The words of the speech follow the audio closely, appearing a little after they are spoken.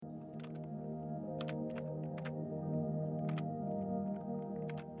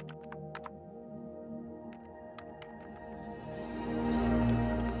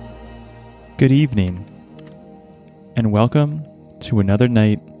Good evening, and welcome to another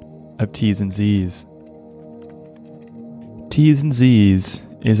night of T's and Z's. T's and Z's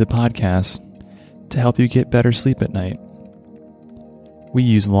is a podcast to help you get better sleep at night. We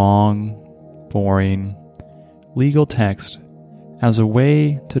use long, boring, legal text as a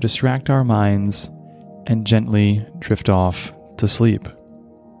way to distract our minds and gently drift off to sleep.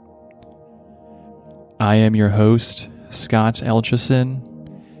 I am your host, Scott Elchison,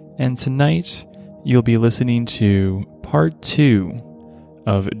 and tonight you'll be listening to Part 2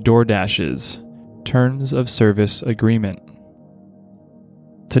 of DoorDash's Terms of Service Agreement.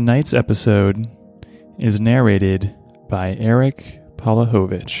 Tonight's episode is narrated by Eric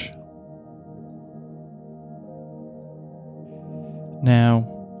Polahovich. Now,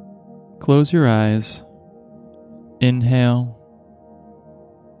 close your eyes, inhale,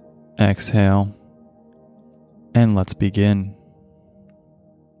 exhale, and let's begin.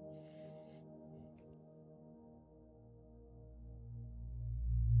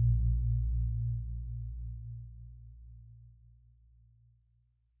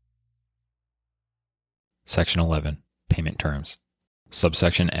 Section 11. Payment Terms.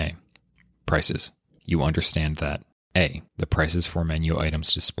 Subsection A. Prices. You understand that A. The prices for menu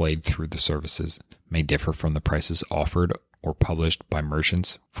items displayed through the services may differ from the prices offered or published by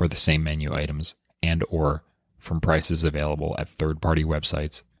merchants for the same menu items and or from prices available at third-party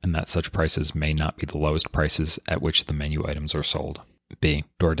websites, and that such prices may not be the lowest prices at which the menu items are sold. B.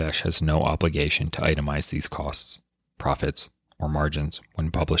 DoorDash has no obligation to itemize these costs, profits, or margins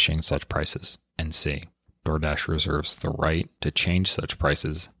when publishing such prices. And C. DoorDash reserves the right to change such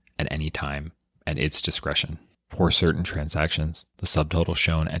prices at any time at its discretion. For certain transactions, the subtotals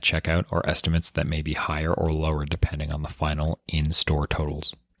shown at checkout are estimates that may be higher or lower depending on the final in-store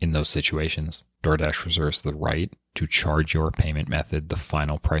totals. In those situations, DoorDash reserves the right to charge your payment method the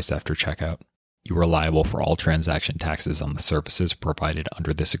final price after checkout. You are liable for all transaction taxes on the services provided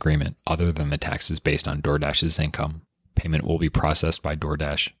under this agreement, other than the taxes based on DoorDash's income. Payment will be processed by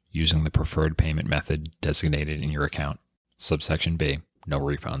DoorDash using the preferred payment method designated in your account. Subsection B. No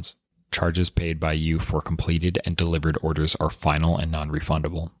refunds. Charges paid by you for completed and delivered orders are final and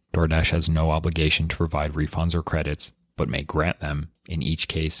non-refundable. DoorDash has no obligation to provide refunds or credits, but may grant them, in each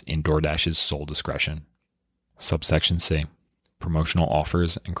case, in DoorDash's sole discretion. Subsection C. Promotional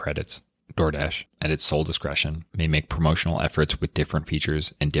offers and credits. DoorDash, at its sole discretion, may make promotional efforts with different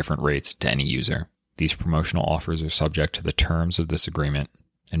features and different rates to any user. These promotional offers are subject to the terms of this agreement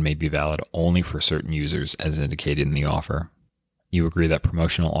and may be valid only for certain users as indicated in the offer. You agree that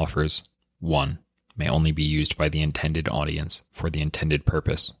promotional offers, 1. May only be used by the intended audience for the intended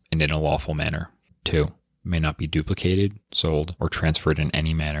purpose and in a lawful manner. 2. May not be duplicated, sold, or transferred in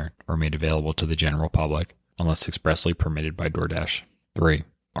any manner or made available to the general public unless expressly permitted by DoorDash. 3.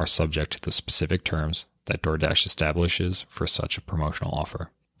 Are subject to the specific terms that DoorDash establishes for such a promotional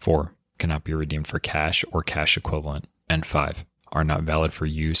offer. 4. Cannot be redeemed for cash or cash equivalent. And 5. Are not valid for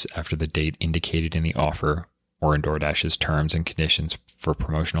use after the date indicated in the offer or in DoorDash's terms and conditions for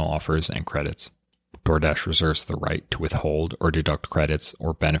promotional offers and credits. DoorDash reserves the right to withhold or deduct credits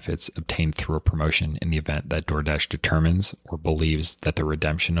or benefits obtained through a promotion in the event that DoorDash determines or believes that the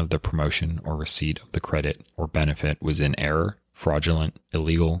redemption of the promotion or receipt of the credit or benefit was in error, fraudulent,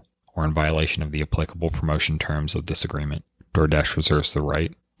 illegal, or in violation of the applicable promotion terms of this agreement. DoorDash reserves the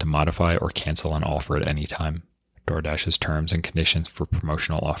right to modify or cancel an offer at any time. DoorDash's terms and conditions for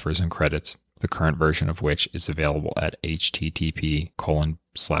promotional offers and credits, the current version of which is available at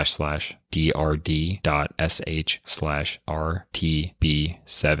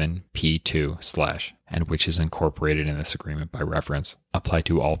http://drd.sh/rtb7p2/ and which is incorporated in this agreement by reference, apply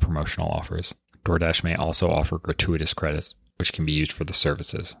to all promotional offers. DoorDash may also offer gratuitous credits, which can be used for the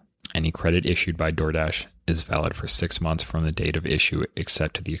services. Any credit issued by DoorDash is valid for 6 months from the date of issue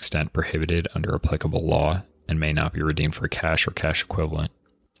except to the extent prohibited under applicable law and may not be redeemed for cash or cash equivalent.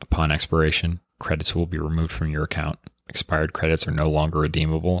 Upon expiration, credits will be removed from your account. Expired credits are no longer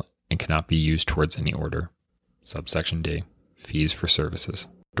redeemable and cannot be used towards any order. Subsection D. Fees for services.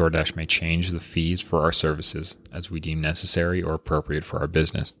 DoorDash may change the fees for our services as we deem necessary or appropriate for our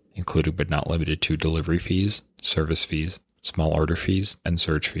business, including but not limited to delivery fees, service fees, small order fees, and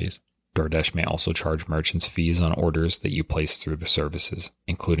surge fees. DoorDash may also charge merchants fees on orders that you place through the services,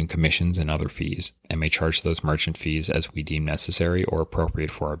 including commissions and other fees, and may charge those merchant fees as we deem necessary or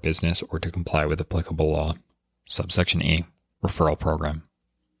appropriate for our business or to comply with applicable law. Subsection E. Referral Program.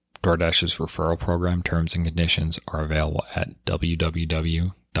 DoorDash's referral program terms and conditions are available at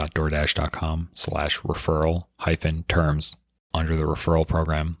www.doordash.com/referral-terms. Under the referral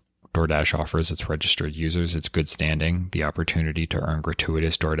program, DoorDash offers its registered users its good standing the opportunity to earn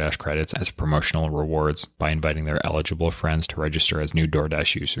gratuitous DoorDash credits as promotional rewards by inviting their eligible friends to register as new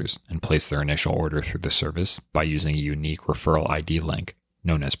DoorDash users and place their initial order through the service by using a unique referral ID link,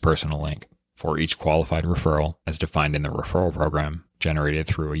 known as Personal Link. For each qualified referral, as defined in the referral program, generated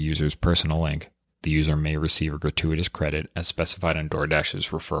through a user's personal link, the user may receive a gratuitous credit as specified on DoorDash's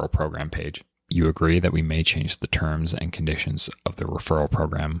referral program page. You agree that we may change the terms and conditions of the referral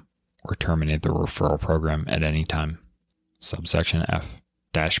program or terminate the referral program at any time. Subsection F.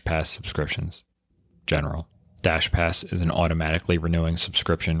 DashPass subscriptions. General. DashPass is an automatically renewing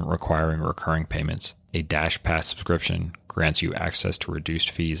subscription requiring recurring payments. A DashPass subscription grants you access to reduced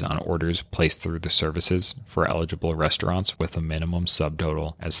fees on orders placed through the services for eligible restaurants with a minimum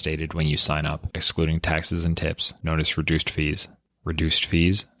subtotal as stated when you sign up, excluding taxes and tips, known as reduced fees. Reduced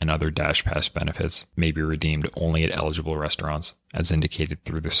fees and other DashPass benefits may be redeemed only at eligible restaurants, as indicated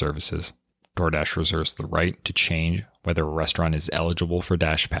through the services. DoorDash reserves the right to change whether a restaurant is eligible for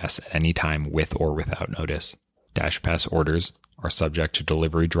DashPass at any time with or without notice. DashPass orders are subject to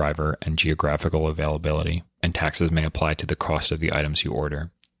delivery driver and geographical availability, and taxes may apply to the cost of the items you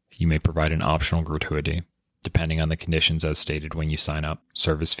order. You may provide an optional gratuity, depending on the conditions as stated when you sign up.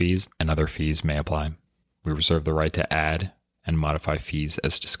 Service fees and other fees may apply. We reserve the right to add and modify fees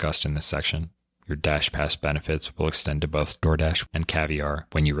as discussed in this section. Your DashPass benefits will extend to both DoorDash and Caviar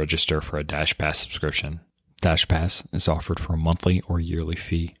when you register for a DashPass subscription. DashPass is offered for a monthly or yearly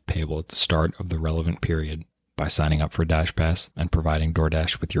fee payable at the start of the relevant period. By signing up for DashPass and providing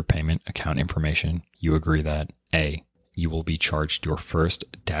DoorDash with your payment account information, you agree that A. You will be charged your first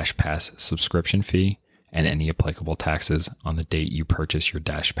DashPass subscription fee and any applicable taxes on the date you purchase your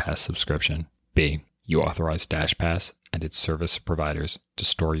DashPass subscription. B. You authorize DashPass and its service providers to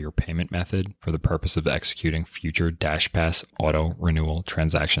store your payment method for the purpose of executing future DashPass auto renewal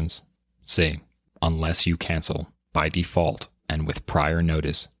transactions. C. Unless you cancel, by default and with prior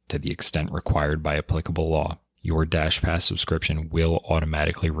notice to the extent required by applicable law, your DashPass subscription will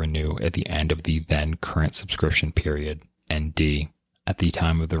automatically renew at the end of the then current subscription period. And D. At the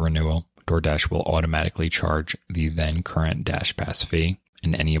time of the renewal, DoorDash will automatically charge the then current DashPass fee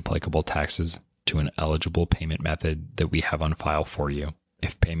and any applicable taxes to an eligible payment method that we have on file for you.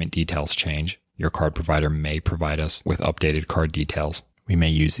 If payment details change, your card provider may provide us with updated card details. We may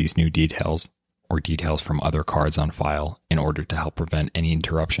use these new details or details from other cards on file in order to help prevent any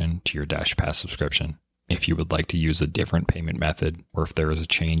interruption to your DashPass subscription. If you would like to use a different payment method or if there is a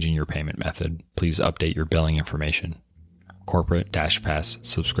change in your payment method, please update your billing information. Corporate DashPass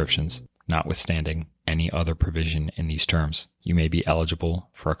subscriptions. Notwithstanding any other provision in these terms, you may be eligible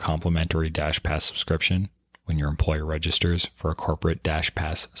for a complimentary DashPass subscription when your employer registers for a corporate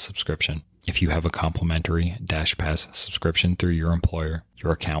DashPass subscription. If you have a complimentary DashPass subscription through your employer,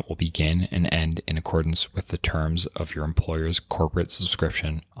 your account will begin and end in accordance with the terms of your employer's corporate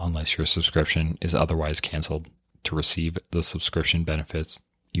subscription unless your subscription is otherwise canceled. To receive the subscription benefits,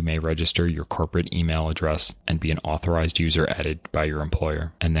 you may register your corporate email address and be an authorized user added by your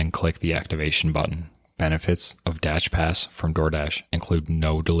employer, and then click the activation button. Benefits of DashPass from DoorDash include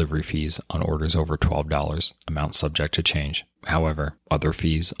no delivery fees on orders over $12, amount subject to change. However, other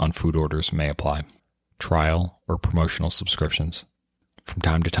fees on food orders may apply. Trial or promotional subscriptions. From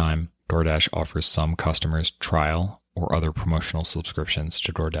time to time, DoorDash offers some customers trial or other promotional subscriptions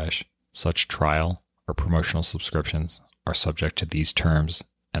to DoorDash. Such trial or promotional subscriptions are subject to these terms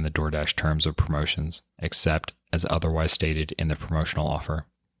and the DoorDash terms of promotions, except as otherwise stated in the promotional offer.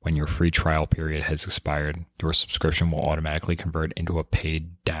 When your free trial period has expired, your subscription will automatically convert into a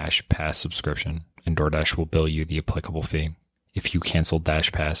paid DashPass subscription, and DoorDash will bill you the applicable fee. If you cancel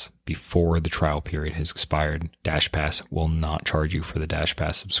DashPass before the trial period has expired, DashPass will not charge you for the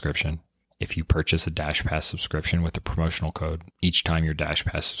DashPass subscription. If you purchase a DashPass subscription with a promotional code, each time your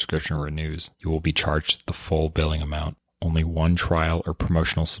DashPass subscription renews, you will be charged the full billing amount. Only one trial or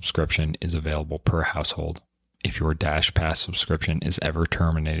promotional subscription is available per household. If your DashPass subscription is ever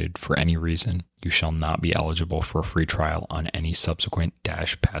terminated for any reason, you shall not be eligible for a free trial on any subsequent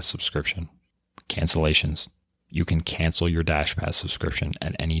DashPass subscription. Cancellations. You can cancel your DashPass subscription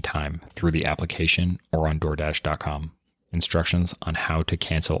at any time through the application or on DoorDash.com. Instructions on how to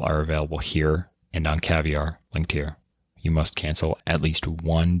cancel are available here and on Caviar, linked here. You must cancel at least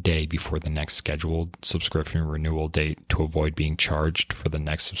 1 day before the next scheduled subscription renewal date to avoid being charged for the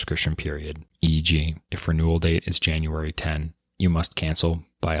next subscription period. E.g., if renewal date is January 10, you must cancel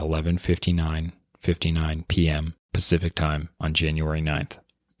by 11:59 p.m. Pacific Time on January 9th.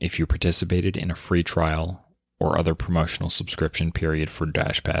 If you participated in a free trial or other promotional subscription period for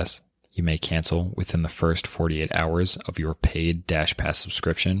DashPass, You may cancel within the first 48 hours of your paid DashPass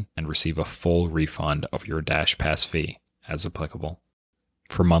subscription and receive a full refund of your DashPass fee, as applicable.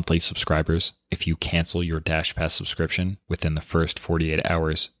 For monthly subscribers, if you cancel your DashPass subscription within the first 48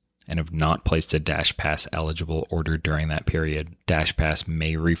 hours and have not placed a DashPass eligible order during that period, DashPass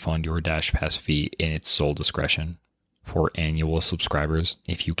may refund your DashPass fee in its sole discretion. For annual subscribers,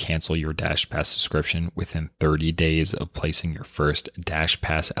 if you cancel your DashPass subscription within 30 days of placing your first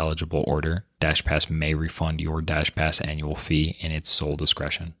DashPass eligible order, DashPass may refund your DashPass annual fee in its sole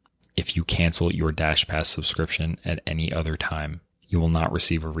discretion. If you cancel your DashPass subscription at any other time, you will not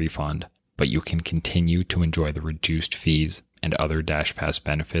receive a refund, but you can continue to enjoy the reduced fees and other DashPass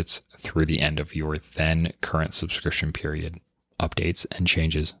benefits through the end of your then current subscription period. Updates and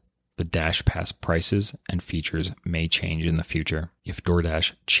changes. The DashPass prices and features may change in the future. If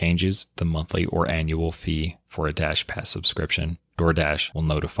DoorDash changes the monthly or annual fee for a DashPass subscription, DoorDash will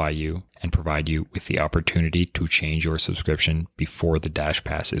notify you and provide you with the opportunity to change your subscription before the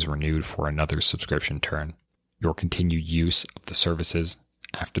DashPass is renewed for another subscription term. Your continued use of the services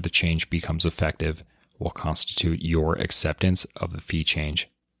after the change becomes effective will constitute your acceptance of the fee change.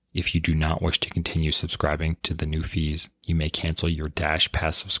 If you do not wish to continue subscribing to the new fees, you may cancel your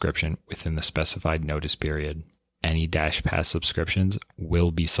DashPass subscription within the specified notice period. Any DashPass subscriptions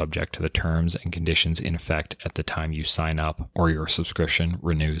will be subject to the terms and conditions in effect at the time you sign up or your subscription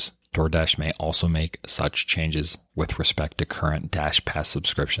renews. DoorDash may also make such changes with respect to current DashPass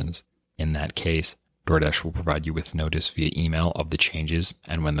subscriptions. In that case, DoorDash will provide you with notice via email of the changes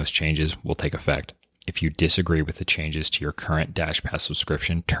and when those changes will take effect. If you disagree with the changes to your current DashPass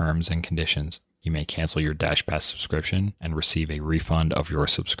subscription terms and conditions, you may cancel your DashPass subscription and receive a refund of your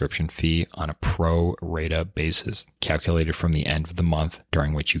subscription fee on a pro rata basis, calculated from the end of the month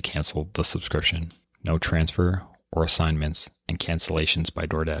during which you canceled the subscription. No transfer or assignments and cancellations by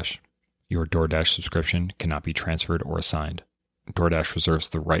DoorDash. Your DoorDash subscription cannot be transferred or assigned. DoorDash reserves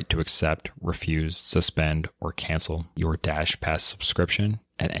the right to accept, refuse, suspend, or cancel your DashPass subscription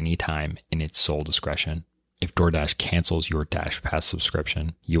at any time in its sole discretion. If DoorDash cancels your DashPass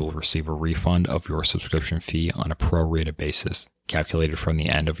subscription, you will receive a refund of your subscription fee on a pro rata basis, calculated from the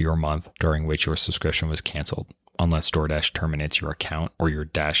end of your month during which your subscription was canceled, unless DoorDash terminates your account or your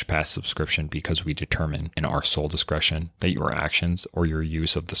DashPass subscription because we determine in our sole discretion that your actions or your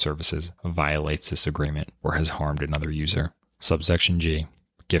use of the services violates this agreement or has harmed another user. Subsection G.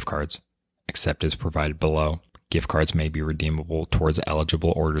 Gift cards. Except as provided below, gift cards may be redeemable towards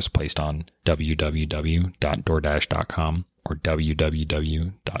eligible orders placed on www.doordash.com or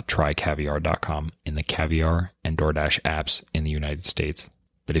www.trycaviar.com in the Caviar and DoorDash apps in the United States.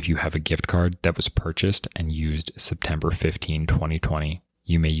 But if you have a gift card that was purchased and used September 15, 2020,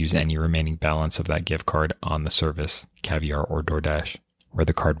 you may use any remaining balance of that gift card on the service, Caviar or DoorDash, where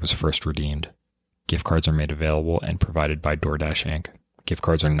the card was first redeemed. Gift cards are made available and provided by DoorDash Inc. Gift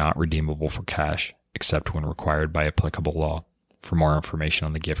cards are not redeemable for cash, except when required by applicable law. For more information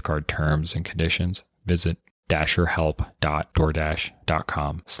on the gift card terms and conditions, visit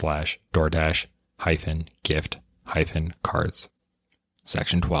dasherhelp.doordash.com/DoorDash-gift-cards.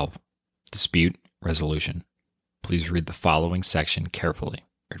 Section 12. Dispute Resolution. Please read the following section carefully.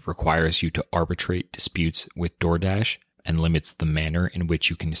 It requires you to arbitrate disputes with DoorDash and limits the manner in which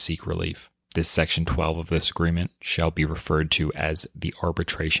you can seek relief. This Section 12 of this agreement shall be referred to as the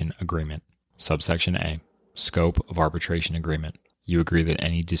Arbitration Agreement. Subsection A. Scope of Arbitration Agreement. You agree that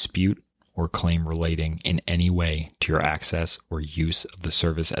any dispute or claim relating in any way to your access or use of the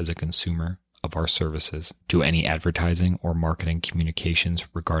service as a consumer of our services, to any advertising or marketing communications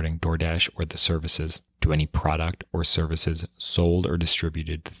regarding DoorDash or the services, to any product or services sold or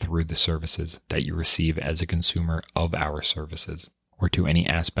distributed through the services that you receive as a consumer of our services, or to any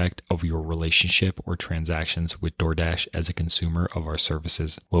aspect of your relationship or transactions with DoorDash as a consumer of our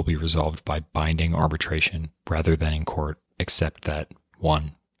services, will be resolved by binding arbitration rather than in court, except that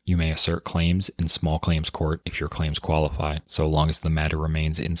 1. You may assert claims in small claims court if your claims qualify, so long as the matter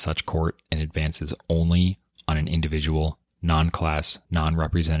remains in such court and advances only on an individual, non-class,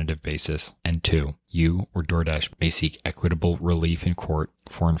 non-representative basis. And 2. You or DoorDash may seek equitable relief in court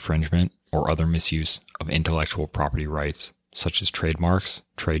for infringement or other misuse of intellectual property rights, such as trademarks,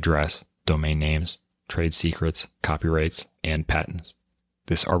 trade dress, domain names, trade secrets, copyrights, and patents.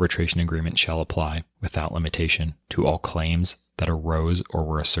 This arbitration agreement shall apply, without limitation, to all claims that arose or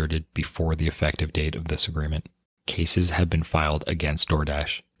were asserted before the effective date of this agreement. Cases have been filed against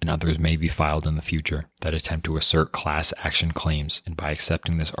DoorDash, and others may be filed in the future that attempt to assert class action claims, and by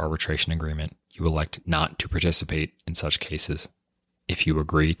accepting this arbitration agreement, you elect not to participate in such cases. If you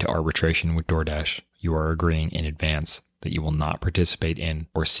agree to arbitration with DoorDash, you are agreeing in advance that you will not participate in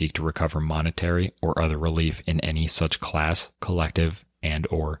or seek to recover monetary or other relief in any such class, collective,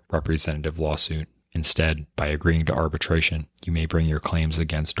 and/or representative lawsuit. Instead, by agreeing to arbitration, you may bring your claims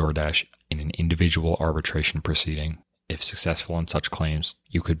against DoorDash in an individual arbitration proceeding. If successful in such claims,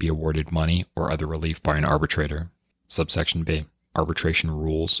 you could be awarded money or other relief by an arbitrator. Subsection B. Arbitration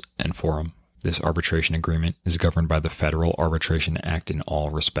rules and forum. This arbitration agreement is governed by the Federal Arbitration Act in all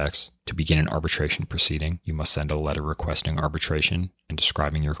respects. To begin an arbitration proceeding, you must send a letter requesting arbitration and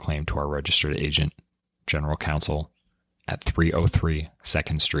describing your claim to our registered agent, General Counsel, at 303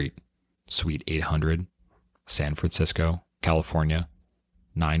 2nd Street, Suite 800, San Francisco, California,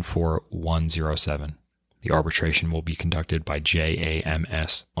 94107. The arbitration will be conducted by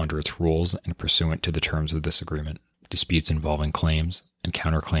JAMS under its rules and pursuant to the terms of this agreement. Disputes involving claims and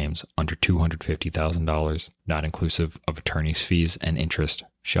counterclaims under $250,000, not inclusive of attorney's fees and interest,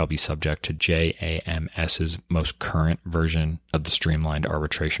 shall be subject to JAMS's most current version of the streamlined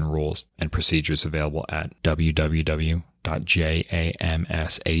arbitration rules and procedures available at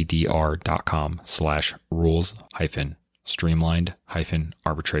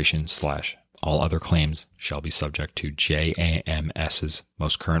www.jamsadr.com/rules-streamlined-arbitration/ all other claims shall be subject to JAMS's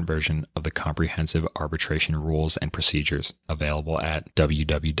most current version of the comprehensive arbitration rules and procedures available at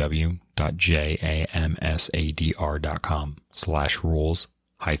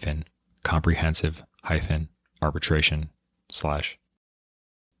www.jamsadr.com/rules-comprehensive-arbitration/.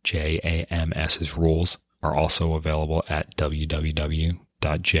 JAMS's rules are also available at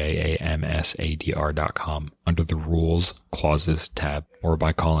www.jamsadr.com under the Rules Clauses tab or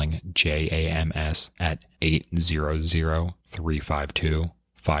by calling JAMS at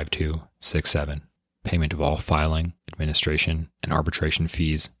 800-352-5267. Payment of all filing, administration, and arbitration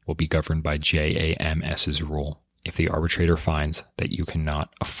fees will be governed by JAMS's rule. If the arbitrator finds that you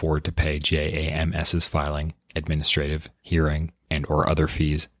cannot afford to pay JAMS's filing, administrative, hearing, and/or other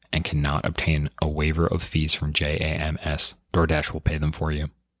fees, and cannot obtain a waiver of fees from JAMS, DoorDash will pay them for you.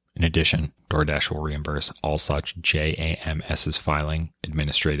 In addition, DoorDash will reimburse all such JAMS's filing,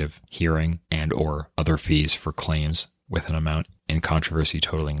 administrative, hearing, and/or other fees for claims with an amount in controversy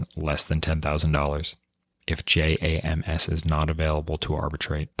totaling less than $10,000. If JAMS is not available to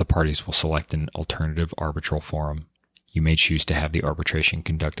arbitrate, the parties will select an alternative arbitral forum. You may choose to have the arbitration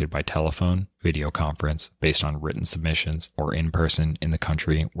conducted by telephone, video conference, based on written submissions, or in person in the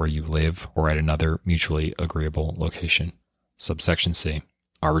country where you live or at another mutually agreeable location. Subsection C.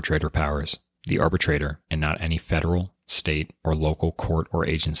 Arbitrator powers. The arbitrator, and not any federal, state, or local court or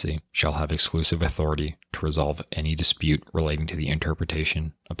agency, shall have exclusive authority to resolve any dispute relating to the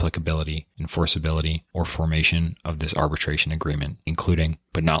interpretation, applicability, enforceability, or formation of this arbitration agreement, including,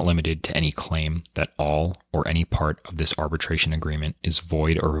 but not limited to, any claim that all or any part of this arbitration agreement is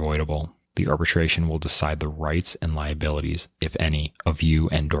void or voidable. The arbitration will decide the rights and liabilities, if any, of you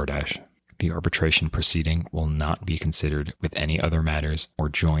and DoorDash. The arbitration proceeding will not be considered with any other matters or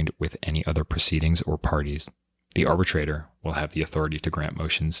joined with any other proceedings or parties. The arbitrator will have the authority to grant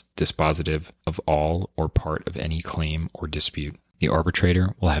motions dispositive of all or part of any claim or dispute. The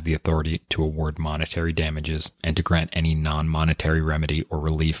arbitrator will have the authority to award monetary damages and to grant any non-monetary remedy or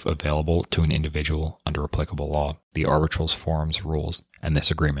relief available to an individual under applicable law, the arbitral's forms, rules, and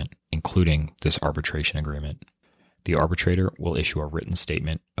this agreement, including this arbitration agreement. The arbitrator will issue a written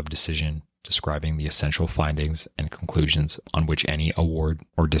statement of decision describing the essential findings and conclusions on which any award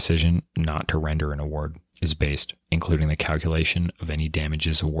or decision not to render an award is based, including the calculation of any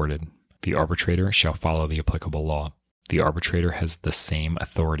damages awarded. The arbitrator shall follow the applicable law. The arbitrator has the same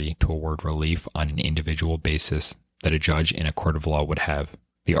authority to award relief on an individual basis that a judge in a court of law would have.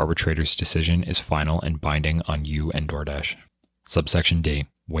 The arbitrator's decision is final and binding on you and DoorDash. Subsection D.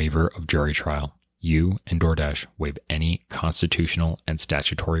 Waiver of jury trial. You and DoorDash waive any constitutional and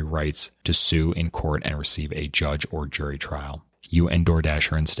statutory rights to sue in court and receive a judge or jury trial. You and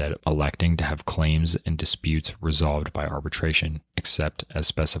DoorDash are instead electing to have claims and disputes resolved by arbitration, except as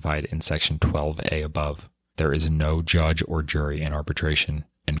specified in Section 12A above. There is no judge or jury in arbitration,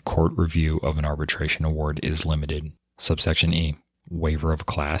 and court review of an arbitration award is limited. Subsection E. Waiver of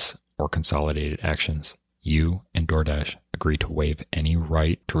class or consolidated actions. You and DoorDash agree to waive any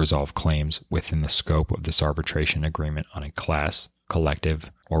right to resolve claims within the scope of this arbitration agreement on a class,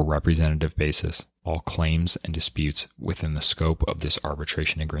 collective, or representative basis. All claims and disputes within the scope of this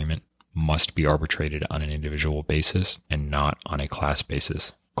arbitration agreement must be arbitrated on an individual basis and not on a class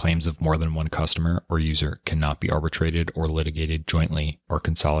basis. Claims of more than one customer or user cannot be arbitrated or litigated jointly or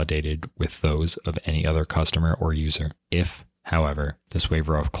consolidated with those of any other customer or user. If, however, this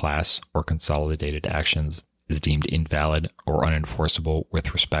waiver of class or consolidated actions is deemed invalid or unenforceable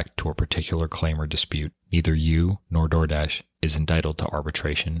with respect to a particular claim or dispute, Neither you nor DoorDash is entitled to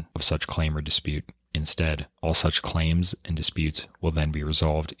arbitration of such claim or dispute. Instead, all such claims and disputes will then be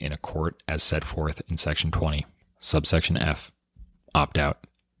resolved in a court as set forth in Section 20. Subsection F. Opt-out.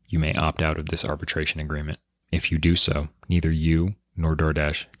 You may opt out of this arbitration agreement. If you do so, neither you nor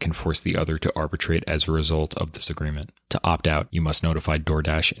DoorDash can force the other to arbitrate as a result of this agreement. To opt out, you must notify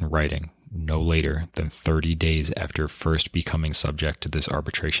DoorDash in writing no later than 30 days after first becoming subject to this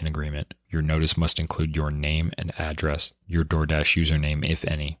arbitration agreement. Your notice must include your name and address, your DoorDash username if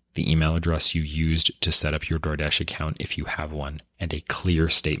any, the email address you used to set up your DoorDash account if you have one, and a clear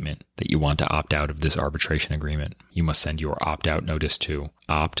statement that you want to opt out of this arbitration agreement. You must send your opt-out notice to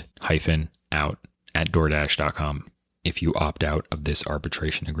opt-out@DoorDash.com. If you opt out of this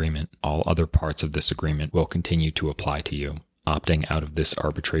arbitration agreement, all other parts of this agreement will continue to apply to you. Opting out of this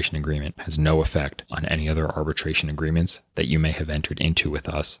arbitration agreement has no effect on any other arbitration agreements that you may have entered into with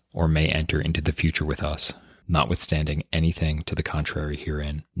us or may enter into the future with us. Notwithstanding anything to the contrary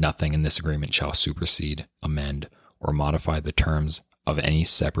herein, nothing in this agreement shall supersede, amend, or modify the terms of any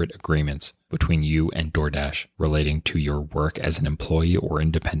separate agreements between you and DoorDash relating to your work as an employee or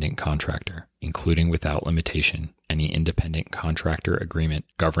independent contractor, including without limitation any independent contractor agreement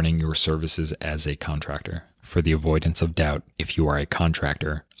governing your services as a contractor. For the avoidance of doubt, if you are a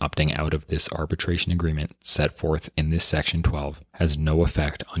contractor, opting out of this arbitration agreement set forth in this Section 12 has no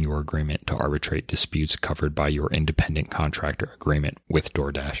effect on your agreement to arbitrate disputes covered by your independent contractor agreement with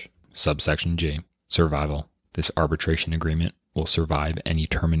DoorDash. Subsection G. Survival. This arbitration agreement will survive any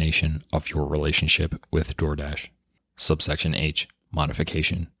termination of your relationship with DoorDash. Subsection H.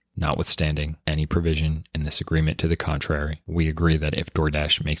 Modification. Notwithstanding any provision in this agreement to the contrary, we agree that if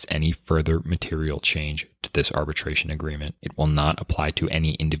DoorDash makes any further material change to this arbitration agreement, it will not apply to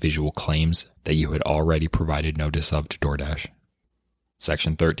any individual claims that you had already provided notice of to DoorDash.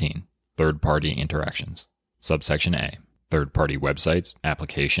 Section 13. Third-party interactions. Subsection A. Third-party websites,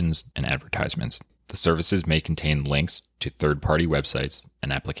 applications, and advertisements. The services may contain links to third-party websites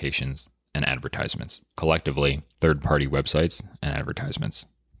and applications and advertisements. Collectively, third-party websites and advertisements.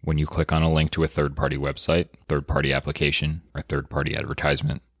 When you click on a link to a third-party website, third-party application, or third-party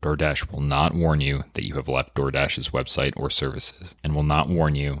advertisement, DoorDash will not warn you that you have left DoorDash's website or services, and will not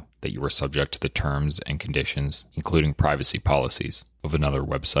warn you that you are subject to the terms and conditions, including privacy policies, of another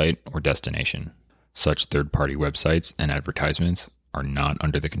website or destination. Such third-party websites and advertisements are not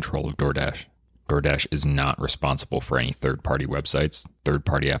under the control of DoorDash. DoorDash is not responsible for any third-party websites,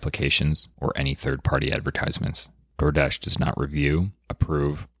 third-party applications, or any third-party advertisements. DoorDash does not review,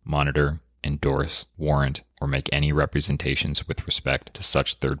 approve, monitor, endorse, warrant, or make any representations with respect to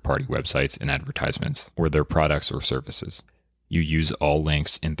such third-party websites and advertisements, or their products or services. You use all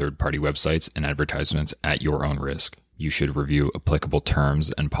links in third-party websites and advertisements at your own risk. You should review applicable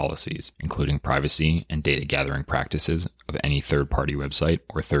terms and policies, including privacy and data gathering practices of any third-party website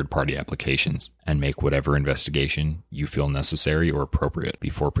or third-party applications, and make whatever investigation you feel necessary or appropriate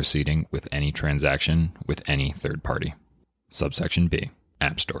before proceeding with any transaction with any third party. Subsection B.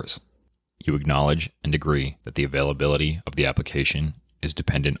 App stores. You acknowledge and agree that the availability of the application is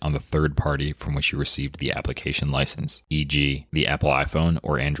dependent on the third party from which you received the application license, e.g., the Apple iPhone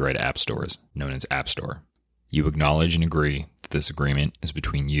or Android app stores, known as App Store. You acknowledge and agree that this agreement is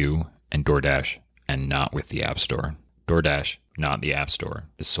between you and DoorDash and not with the App Store. DoorDash, not the App Store,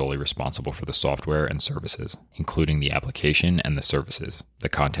 is solely responsible for the software and services, including the application and the services, the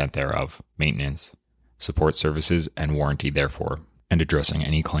content thereof, maintenance, support services, and warranty therefore, and addressing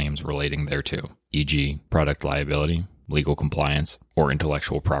any claims relating thereto, e.g., product liability, legal compliance, or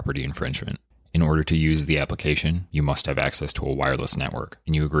intellectual property infringement. In order to use the application, you must have access to a wireless network,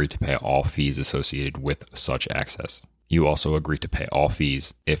 and you agree to pay all fees associated with such access. You also agree to pay all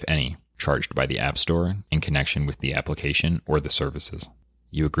fees, if any, charged by the App Store in connection with the application or the services.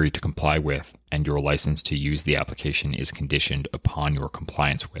 You agree to comply with, and your license to use the application is conditioned upon your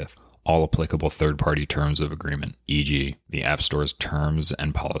compliance with, all applicable third-party terms of agreement, e.g., the App Store's terms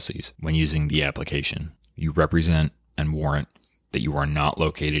and policies when using the application. You represent and warrant that you are not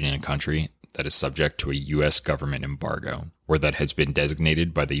located in a country that is subject to a U.S. government embargo, or that has been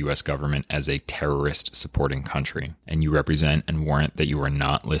designated by the U.S. government as a terrorist-supporting country, and you represent and warrant that you are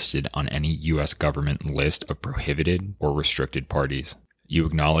not listed on any U.S. government list of prohibited or restricted parties. You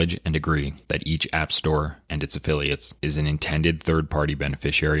acknowledge and agree that each app store and its affiliates is an intended third-party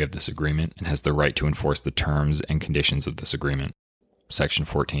beneficiary of this agreement and has the right to enforce the terms and conditions of this agreement. Section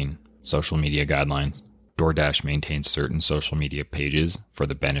 14. Social Media Guidelines. DoorDash maintains certain social media pages for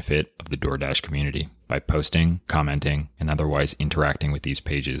the benefit of the DoorDash community. By posting, commenting, and otherwise interacting with these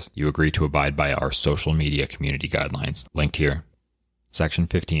pages, you agree to abide by our social media community guidelines, linked here. Section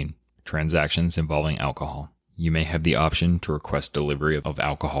 15. Transactions involving alcohol. You may have the option to request delivery of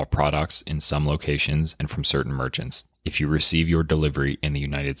alcohol products in some locations and from certain merchants. If you receive your delivery in the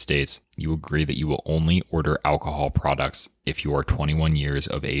United States, you agree that you will only order alcohol products if you are 21 years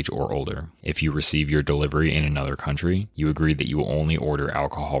of age or older. If you receive your delivery in another country, you agree that you will only order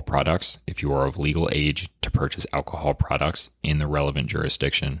alcohol products if you are of legal age to purchase alcohol products in the relevant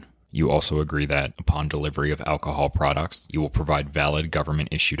jurisdiction. You also agree that, upon delivery of alcohol products, you will provide valid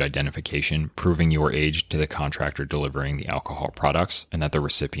government-issued identification proving your age to the contractor delivering the alcohol products, and that the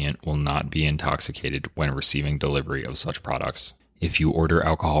recipient will not be intoxicated when receiving delivery of such products. If you order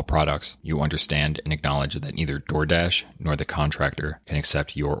alcohol products, you understand and acknowledge that neither DoorDash nor the contractor can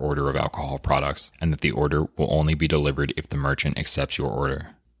accept your order of alcohol products, and that the order will only be delivered if the merchant accepts your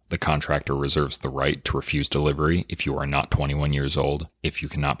order. The contractor reserves the right to refuse delivery if you are not 21 years old, if you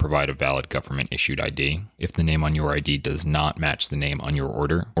cannot provide a valid government-issued ID, if the name on your ID does not match the name on your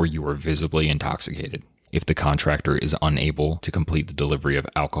order, or you are visibly intoxicated. If the contractor is unable to complete the delivery of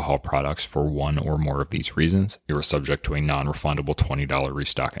alcohol products for one or more of these reasons, you are subject to a non-refundable $20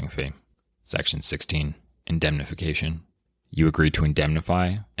 restocking fee. Section 16. Indemnification. You agree to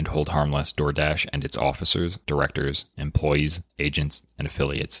indemnify and hold harmless DoorDash and its officers, directors, employees, agents, and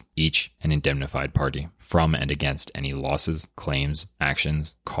affiliates, each an indemnified party, from and against any losses, claims,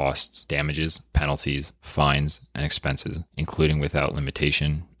 actions, costs, damages, penalties, fines, and expenses, including without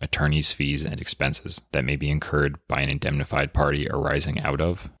limitation, attorney's fees and expenses that may be incurred by an indemnified party arising out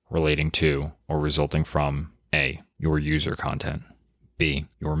of, relating to, or resulting from A. Your user content, B.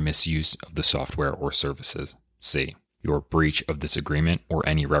 Your misuse of the software or services, C. Your breach of this agreement or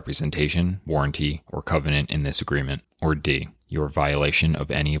any representation, warranty, or covenant in this agreement, or D. Your violation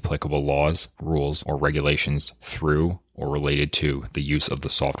of any applicable laws, rules, or regulations through or related to the use of the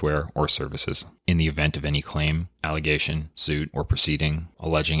software or services. In the event of any claim, allegation, suit, or proceeding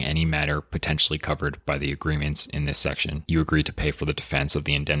alleging any matter potentially covered by the agreements in this section, you agree to pay for the defense of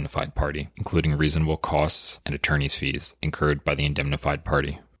the indemnified party, including reasonable costs and attorney's fees incurred by the indemnified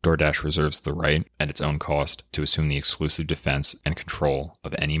party. DoorDash reserves the right, at its own cost, to assume the exclusive defense and control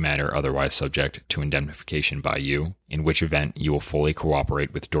of any matter otherwise subject to indemnification by you, in which event you will fully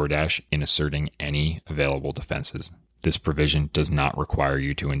cooperate with DoorDash in asserting any available defenses. This provision does not require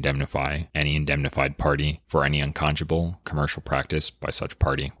you to indemnify any indemnified party for any unconscionable commercial practice by such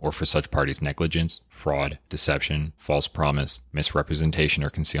party, or for such party's negligence, fraud, deception, false promise, misrepresentation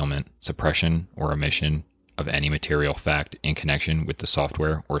or concealment, suppression or omission of any material fact in connection with the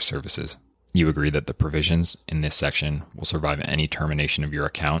software or services. You agree that the provisions in this section will survive any termination of your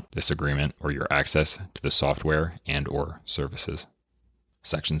account, disagreement, or your access to the software and or services.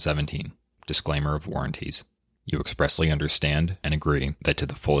 Section 17. Disclaimer of warranties. You expressly understand and agree that to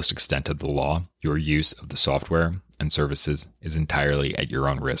the fullest extent of the law, your use of the software and services is entirely at your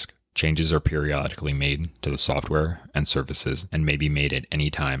own risk. Changes are periodically made to the software and services and may be made at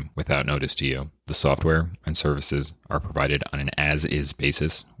any time without notice to you. The software and services are provided on an as-is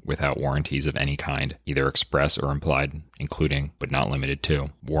basis without warranties of any kind, either express or implied, including, but not limited to,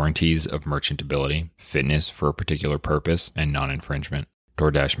 warranties of merchantability, fitness for a particular purpose, and non-infringement.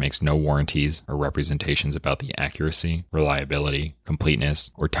 DoorDash makes no warranties or representations about the accuracy, reliability,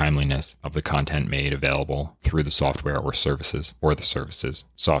 completeness, or timeliness of the content made available through the software or services, or the services,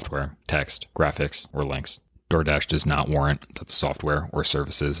 software, text, graphics, or links. DoorDash does not warrant that the software or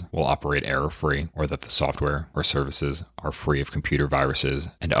services will operate error-free, or that the software or services are free of computer viruses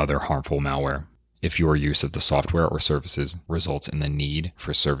and other harmful malware. If your use of the software or services results in the need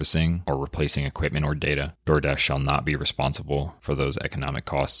for servicing or replacing equipment or data, DoorDash shall not be responsible for those economic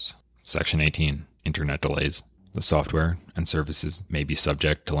costs. Section 18. Internet delays. The software and services may be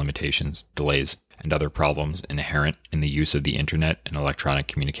subject to limitations, delays, and other problems inherent in the use of the internet and electronic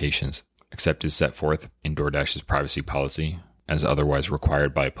communications, except as set forth in DoorDash's privacy policy, as otherwise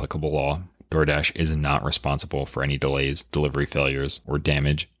required by applicable law. DoorDash is not responsible for any delays, delivery failures, or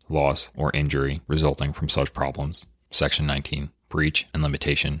damage, loss, or injury resulting from such problems. Section 19. Breach and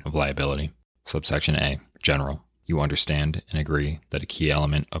limitation of liability. Subsection A. General. You understand and agree that a key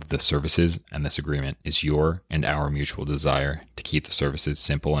element of the services and this agreement is your and our mutual desire to keep the services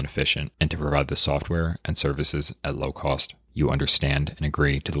simple and efficient and to provide the software and services at low cost. You understand and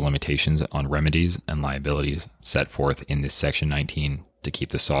agree to the limitations on remedies and liabilities set forth in this Section 19 to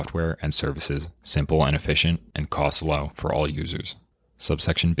keep the software and services simple and efficient and costs low for all users.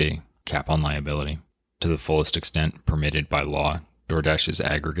 Subsection B. Cap on liability. To the fullest extent permitted by law, DoorDash's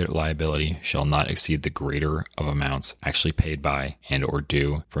aggregate liability shall not exceed the greater of amounts actually paid by and or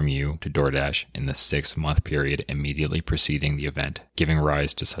due from you to DoorDash in the 6-month period immediately preceding the event, giving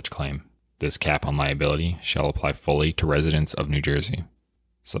rise to such claim. This cap on liability shall apply fully to residents of New Jersey.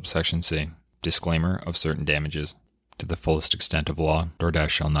 Subsection C. Disclaimer of certain damages. To the fullest extent of law, DoorDash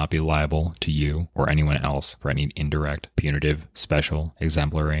shall not be liable to you or anyone else for any indirect, punitive, special,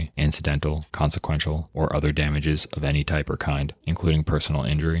 exemplary, incidental, consequential, or other damages of any type or kind, including personal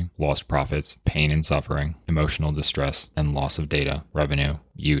injury, lost profits, pain and suffering, emotional distress, and loss of data, revenue,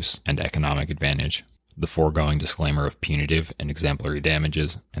 use, and economic advantage. The foregoing disclaimer of punitive and exemplary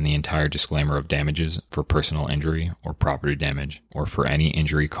damages, and the entire disclaimer of damages for personal injury or property damage, or for any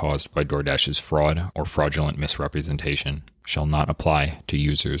injury caused by DoorDash's fraud or fraudulent misrepresentation, shall not apply to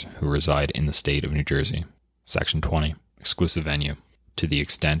users who reside in the state of New Jersey. Section 20. Exclusive venue. To the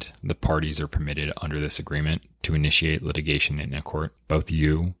extent the parties are permitted under this agreement to initiate litigation in a court, both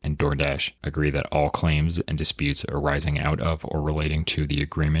you and DoorDash agree that all claims and disputes arising out of or relating to the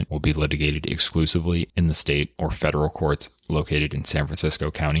agreement will be litigated exclusively in the state or federal courts located in San Francisco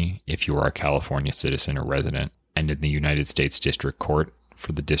County if you are a California citizen or resident, and in the United States District Court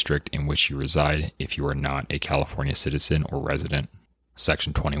for the district in which you reside if you are not a California citizen or resident.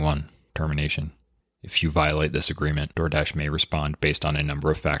 Section 21. Termination. If you violate this agreement, DoorDash may respond based on a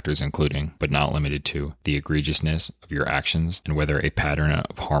number of factors including, but not limited to, the egregiousness of your actions and whether a pattern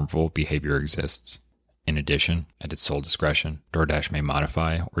of harmful behavior exists. In addition, at its sole discretion, DoorDash may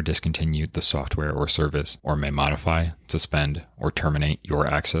modify or discontinue the software or service, or may modify, suspend, or terminate your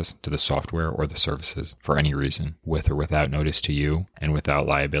access to the software or the services for any reason, with or without notice to you, and without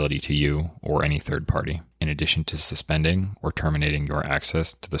liability to you or any third party. In addition to suspending or terminating your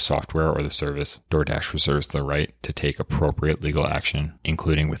access to the software or the service, DoorDash reserves the right to take appropriate legal action,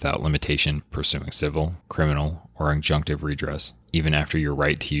 including without limitation pursuing civil, criminal, or injunctive redress. Even after your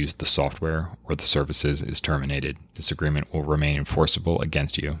right to use the software or the services is terminated, this agreement will remain enforceable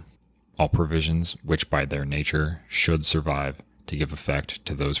against you. All provisions which by their nature should survive to give effect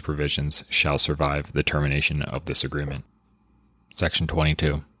to those provisions shall survive the termination of this agreement. Section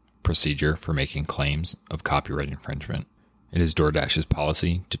 22. Procedure for making claims of copyright infringement. It is DoorDash's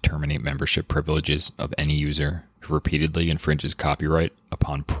policy to terminate membership privileges of any user who repeatedly infringes copyright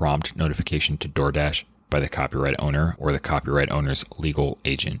upon prompt notification to DoorDash by the copyright owner or the copyright owner's legal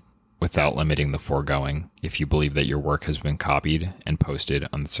agent. Without limiting the foregoing, if you believe that your work has been copied and posted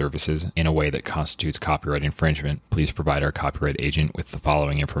on the services in a way that constitutes copyright infringement, please provide our copyright agent with the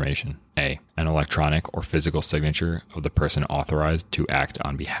following information. A. An electronic or physical signature of the person authorized to act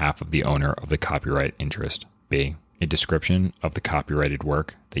on behalf of the owner of the copyright interest. B. A description of the copyrighted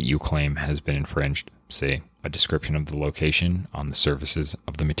work that you claim has been infringed. C. A description of the location on the services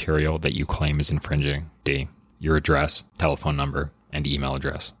of the material that you claim is infringing. D. Your address, telephone number, and email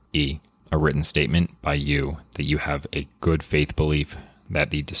address. E. A written statement by you that you have a good faith belief that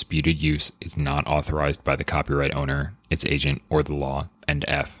the disputed use is not authorized by the copyright owner, its agent, or the law. And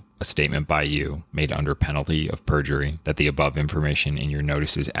F. A statement by you, made under penalty of perjury, that the above information in your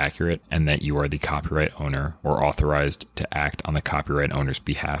notice is accurate and that you are the copyright owner or authorized to act on the copyright owner's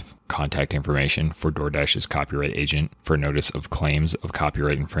behalf. Contact information for DoorDash's copyright agent for notice of claims of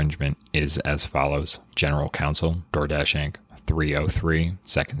copyright infringement is as follows. General Counsel, DoorDash Inc., 303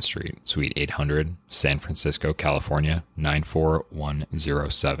 2nd Street, Suite 800, San Francisco, California,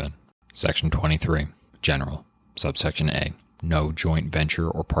 94107. Section 23. General. Subsection A. No joint venture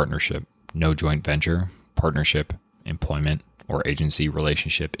or partnership. No joint venture, partnership, employment, or agency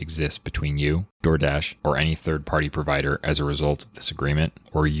relationship exists between you, DoorDash, or any third-party provider as a result of this agreement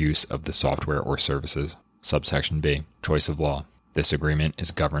or use of the software or services. Subsection B. Choice of law. This agreement is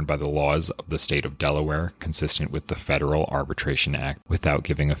governed by the laws of the state of Delaware, consistent with the Federal Arbitration Act, without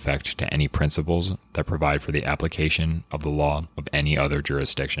giving effect to any principles that provide for the application of the law of any other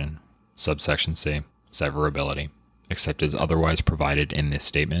jurisdiction. Subsection C. Severability. Except as otherwise provided in this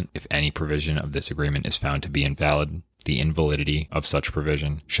statement, if any provision of this agreement is found to be invalid, the invalidity of such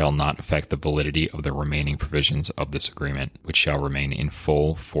provision shall not affect the validity of the remaining provisions of this agreement, which shall remain in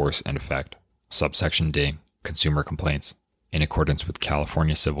full force and effect. Subsection D. Consumer complaints. In accordance with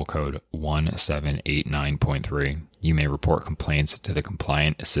California Civil Code 1789.3, you may report complaints to the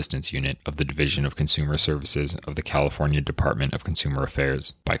Compliant Assistance Unit of the Division of Consumer Services of the California Department of Consumer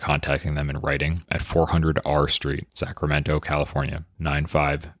Affairs by contacting them in writing at 400 R Street, Sacramento, California,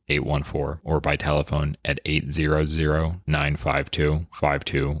 95814, or by telephone at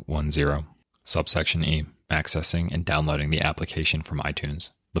 800-952-5210. Subsection E. Accessing and downloading the application from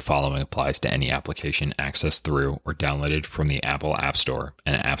iTunes. The following applies to any application accessed through or downloaded from the Apple App Store,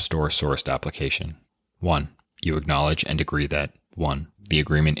 an App Store-sourced application. 1. You acknowledge and agree that 1. The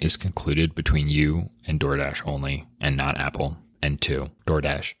agreement is concluded between you and DoorDash only, and not Apple. And 2.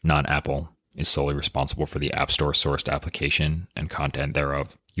 DoorDash, not Apple, is solely responsible for the App Store-sourced application and content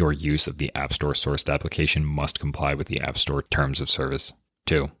thereof. Your use of the App Store-sourced application must comply with the App Store terms of service.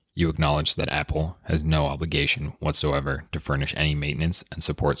 2. You acknowledge that Apple has no obligation whatsoever to furnish any maintenance and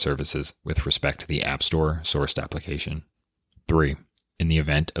support services with respect to the App Store sourced application. 3. In the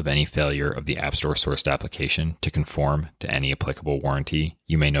event of any failure of the App Store sourced application to conform to any applicable warranty,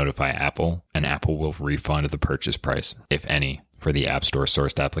 you may notify Apple, and Apple will refund the purchase price, if any, for the App Store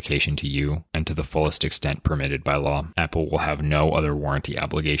sourced application to you and to the fullest extent permitted by law. Apple will have no other warranty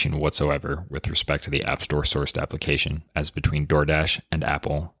obligation whatsoever with respect to the App Store sourced application, as between DoorDash and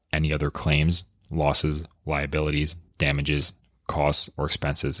Apple, any other claims, losses, liabilities, damages, costs, or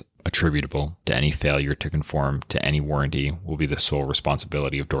expenses attributable to any failure to conform to any warranty will be the sole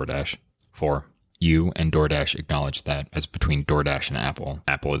responsibility of DoorDash. 4. You and DoorDash acknowledge that, as between DoorDash and Apple,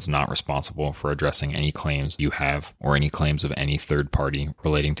 Apple is not responsible for addressing any claims you have or any claims of any third party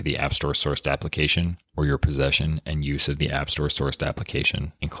relating to the App Store sourced application or your possession and use of the App Store sourced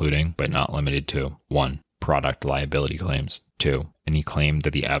application, including, but not limited to, 1. Product liability claims. 2. Any claim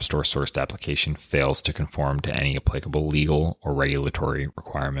that the App Store sourced application fails to conform to any applicable legal or regulatory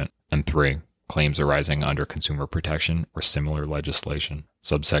requirement. And 3. Claims arising under consumer protection or similar legislation.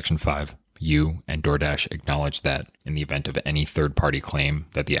 Subsection 5. You and DoorDash acknowledge that, in the event of any third-party claim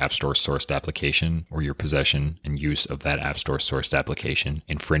that the App Store sourced application or your possession and use of that App Store sourced application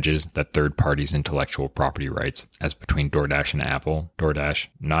infringes that third party's intellectual property rights, as between DoorDash and Apple, DoorDash,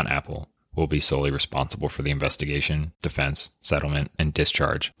 not Apple, will be solely responsible for the investigation, defense, settlement, and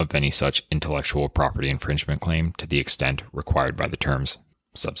discharge of any such intellectual property infringement claim to the extent required by the terms.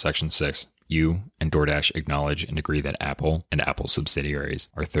 Subsection 6. You and DoorDash acknowledge and agree that Apple and Apple subsidiaries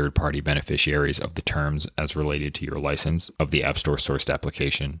are third-party beneficiaries of the terms as related to your license of the App Store sourced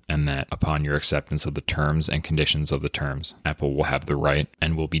application, and that upon your acceptance of the terms and conditions of the terms, Apple will have the right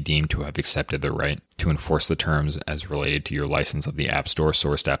and will be deemed to have accepted the right to enforce the terms as related to your license of the App Store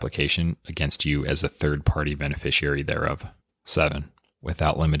sourced application against you as a third-party beneficiary thereof. 7.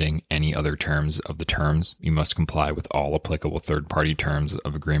 Without limiting any other terms of the terms, you must comply with all applicable third-party terms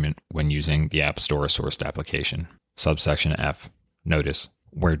of agreement when using the App Store sourced application. Subsection F. Notice.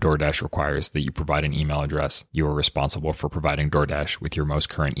 Where DoorDash requires that you provide an email address, you are responsible for providing DoorDash with your most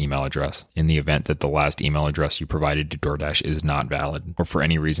current email address. In the event that the last email address you provided to DoorDash is not valid, or for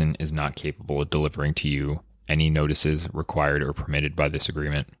any reason is not capable of delivering to you any notices required or permitted by this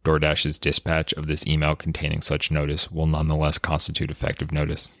agreement, DoorDash's dispatch of this email containing such notice will nonetheless constitute effective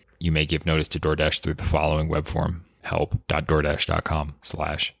notice. You may give notice to DoorDash through the following web form: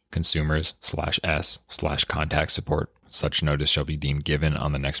 help.doordash.com/consumers/s/contact support. Such notice shall be deemed given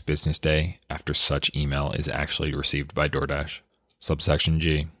on the next business day after such email is actually received by DoorDash. Subsection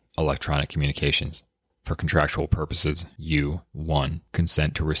G. Electronic communications. For contractual purposes, you, 1.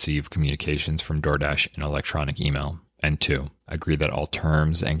 Consent to receive communications from DoorDash in electronic email, and 2. Agree that all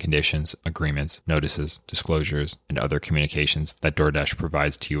terms and conditions, agreements, notices, disclosures, and other communications that DoorDash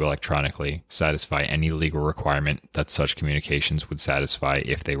provides to you electronically satisfy any legal requirement that such communications would satisfy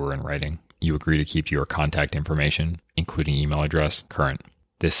if they were in writing. You agree to keep your contact information, including email address, current.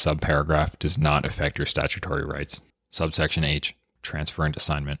 This subparagraph does not affect your statutory rights. Subsection H. Transfer and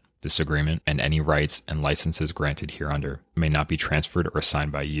assignment. This agreement and any rights and licenses granted hereunder may not be transferred or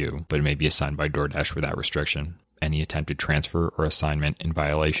assigned by you, but may be assigned by DoorDash without restriction. Any attempted transfer or assignment in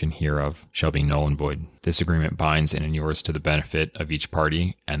violation hereof shall be null and void. This agreement binds and inures to the benefit of each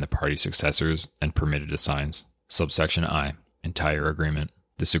party and the party successors and permitted assigns. Subsection I. Entire agreement.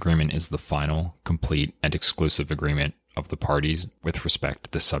 This agreement is the final, complete, and exclusive agreement of the parties with respect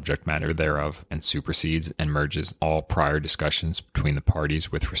to the subject matter thereof, and supersedes and merges all prior discussions between the parties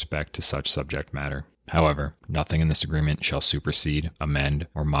with respect to such subject matter. However, nothing in this agreement shall supersede, amend,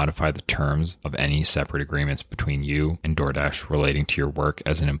 or modify the terms of any separate agreements between you and DoorDash relating to your work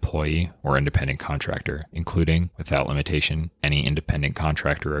as an employee or independent contractor, including, without limitation, any independent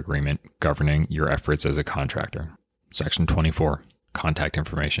contractor agreement governing your efforts as a contractor. Section 24. Contact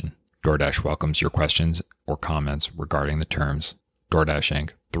information. DoorDash welcomes your questions or comments regarding the terms. DoorDash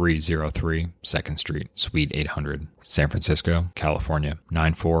Inc., 303 2nd Street, Suite 800, San Francisco, California,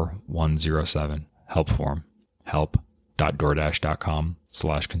 94107. Help form.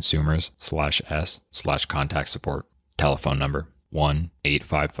 help.doordash.com/consumers/s/contact support. Telephone number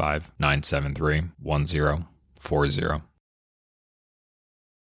 1-855-973-1040.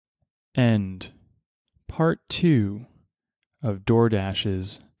 End. Part 2 of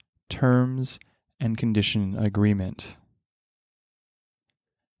DoorDash's Terms and Condition Agreement.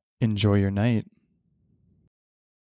 Enjoy your night.